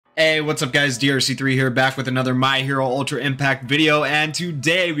Hey, what's up guys, DRC3 here, back with another My Hero Ultra Impact video, and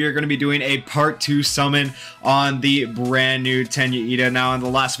today we are going to be doing a part 2 summon on the brand new Tenya Iida. Now in the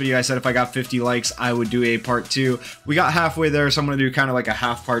last video I said if I got 50 likes I would do a part 2. We got halfway there, so I'm going to do kind of like a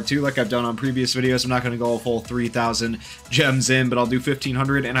half part 2 like I've done on previous videos. I'm not going to go a full 3,000 gems in, but I'll do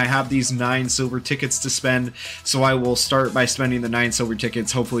 1,500, and I have these 9 silver tickets to spend, so I will start by spending the 9 silver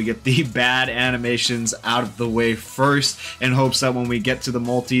tickets, hopefully get the bad animations out of the way first, in hopes that when we get to the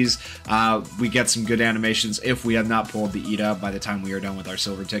multis, we get some good animations if we have not pulled the Iida by the time we are done with our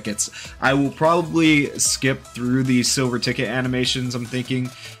silver tickets. I will probably skip through these silver ticket animations, I'm thinking,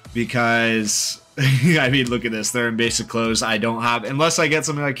 because I mean, look at this, they're in basic clothes. I don't have, unless I get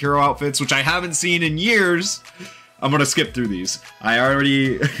something like hero outfits, which I haven't seen in years, I'm gonna skip through these. I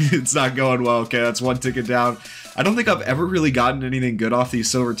already, it's not going well. Okay, that's one ticket down. I don't think I've ever really gotten anything good off these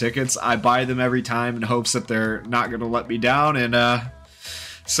silver tickets. I buy them every time in hopes that they're not gonna let me down, and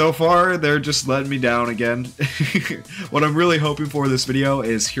so far, they're just letting me down again. What I'm really hoping for this video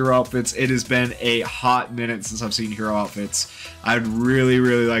is hero outfits. It has been a hot minute since I've seen hero outfits. I'd really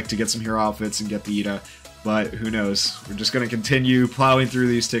like to get some hero outfits and get the Iida, but who knows. We're just going to continue plowing through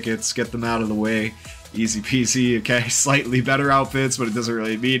these tickets, get them out of the way. Easy peasy, okay? Slightly better outfits, but it doesn't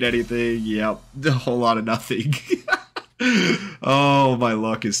really mean anything. Yep, a whole lot of nothing. Oh, my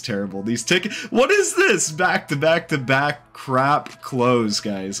luck is terrible. These tickets. What is this? Back to back crap clothes,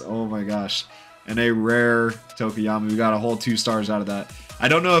 guys. Oh my gosh. And a rare Tokuyami. We got a whole 2 stars out of that. I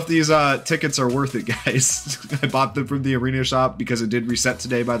don't know if these tickets are worth it, guys. I bought them from the arena shop because it did reset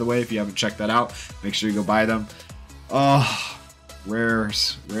today, by the way. If you haven't checked that out, make sure you go buy them. Oh,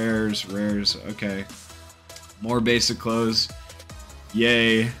 rares. Okay. More basic clothes.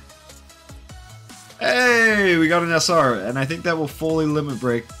 Yay. Hey, we got an SR, and I think that will fully limit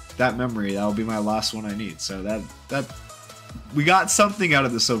break that memory. That will be my last one I need. So that we got something out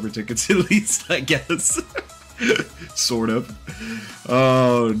of the silver tickets at least, I guess. Sort of.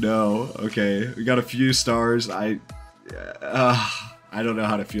 Oh no. Okay, we got a few stars. I don't know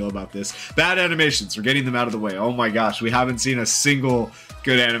how to feel about this. Bad animations. We're getting them out of the way. Oh my gosh, we haven't seen a single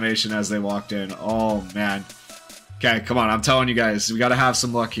good animation as they walked in. Oh man. Okay, come on, I'm telling you guys, we gotta have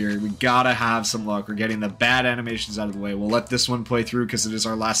some luck here. We gotta have some luck. We're getting the bad animations out of the way. We'll let this one play through because it is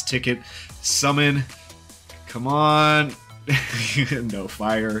our last ticket. Summon. Come on. No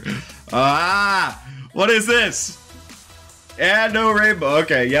fire. What is this? And no rainbow.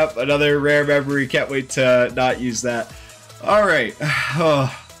 Okay, yep, another rare memory. Can't wait to not use that. Alright.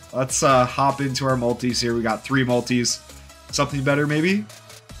 Let's hop into our multis here. We got 3 multis. Something better, maybe?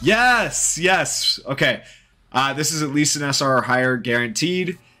 Yes! Okay. This is at least an SR or higher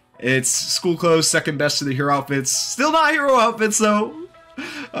guaranteed. It's school clothes, second best to the hero outfits. Still not hero outfits though.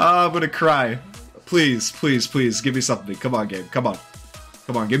 I'm gonna cry. Please, give me something. Come on, game. Come on,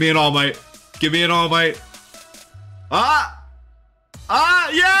 give me an All Might. Give me an All Might. Yeah!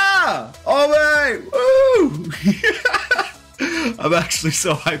 All Might! Woo! I'm actually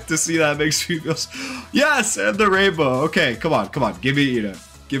so hyped to see that. It makes me feel... Yes! And the rainbow. Okay, come on. Give me Iida.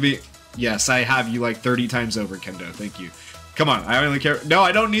 Give me... Yes, I have you like 30 times over, Kendo. Thank you. Come on, I only care... No,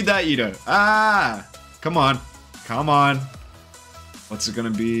 I don't need that Iida. Come on. What's it gonna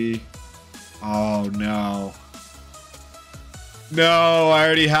be? Oh, no. No, I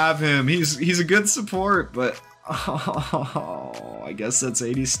already have him. He's a good support, but... Oh, I guess that's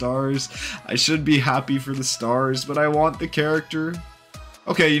 80 stars. I should be happy for the stars, but I want the character.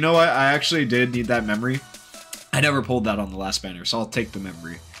 Okay, you know what? I actually did need that memory. I never pulled that on the last banner, so I'll take the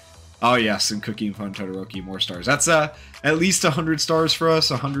memory. Oh yes, and Cookie and Fun Todoroki, more stars. That's at least 100 stars for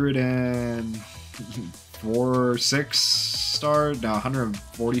us. 146 stars. No,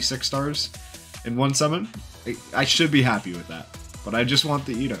 146 stars in one summon. I should be happy with that, but I just want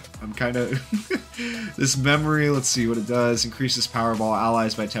the Iida. I'm kind of this memory. Let's see what it does. Increases Powerball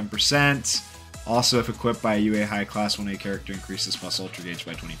allies by 10%. Also, if equipped by a UA high class 1A character, increases plus Ultra Gauge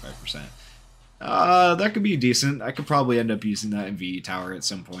by 25%. That could be decent. I could probably end up using that in VE Tower at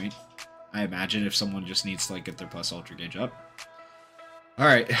some point. I imagine if someone just needs to like get their plus Ultra Gauge up.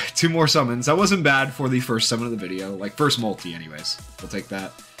 Alright, 2 more summons. That wasn't bad for the first summon of the video. Like, first multi anyways. We'll take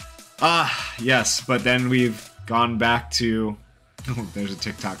that. Yes, but then we've gone back to... Oh, there's a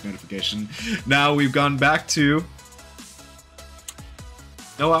TikTok notification. Now we've gone back to...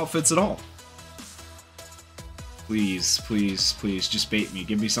 no outfits at all. Please, just bait me.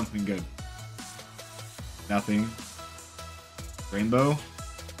 Give me something good. Nothing. Rainbow.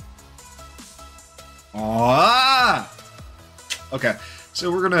 Okay,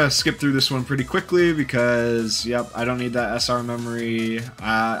 so we're gonna skip through this one pretty quickly because, yep, I don't need that SR memory.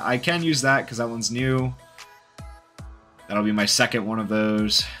 I can use that because that one's new. That'll be my second one of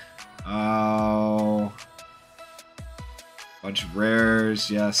those. Oh. Bunch of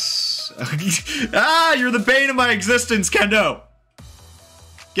rares, yes. Ah, you're the bane of my existence, Kendo.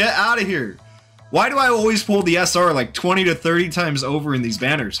 Get out of here. Why do I always pull the SR like 20 to 30 times over in these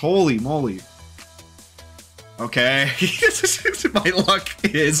banners? Holy moly. Okay. My luck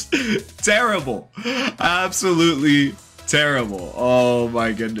is terrible. Absolutely terrible. Oh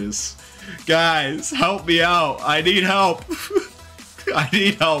my goodness. Guys, help me out. I need help. I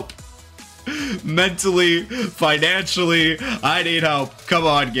need help. Mentally, financially, I need help. Come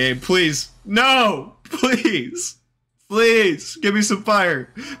on, game. Please. No. Please. Please. Give me some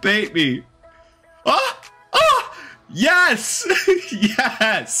fire. Bait me. Ah! Ah! Yes!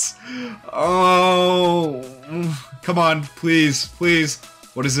 Yes! Oh. Come on. Please. Please.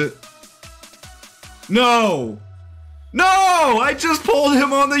 What is it? No! No! I just pulled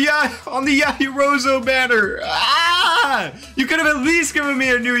him on the Yahirozo banner. Ah! You could have at least given me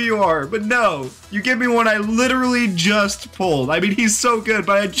a new UR, but no. You give me one I literally just pulled. I mean, he's so good,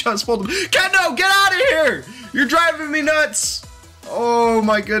 but I just pulled him. Kendo, get out of here! You're driving me nuts. Oh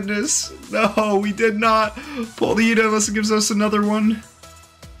my goodness. No, we did not pull the Iida unless it gives us another one.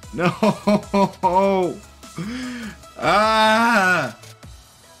 No. Ah!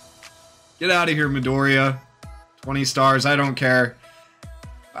 Get out of here, Midoriya. 20 stars, I don't care.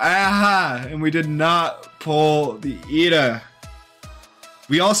 Ah, and we did not pull the Iida.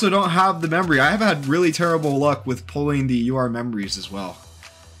 We also don't have the memory. I have had really terrible luck with pulling the UR memories as well.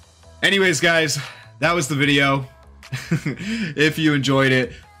 Anyways, guys, that was the video. If you enjoyed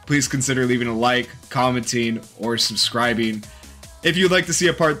it, please consider leaving a like, commenting, or subscribing. If you'd like to see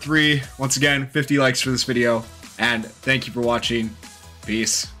a part 3, once again, 50 likes for this video. And thank you for watching.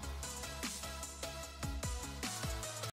 Peace.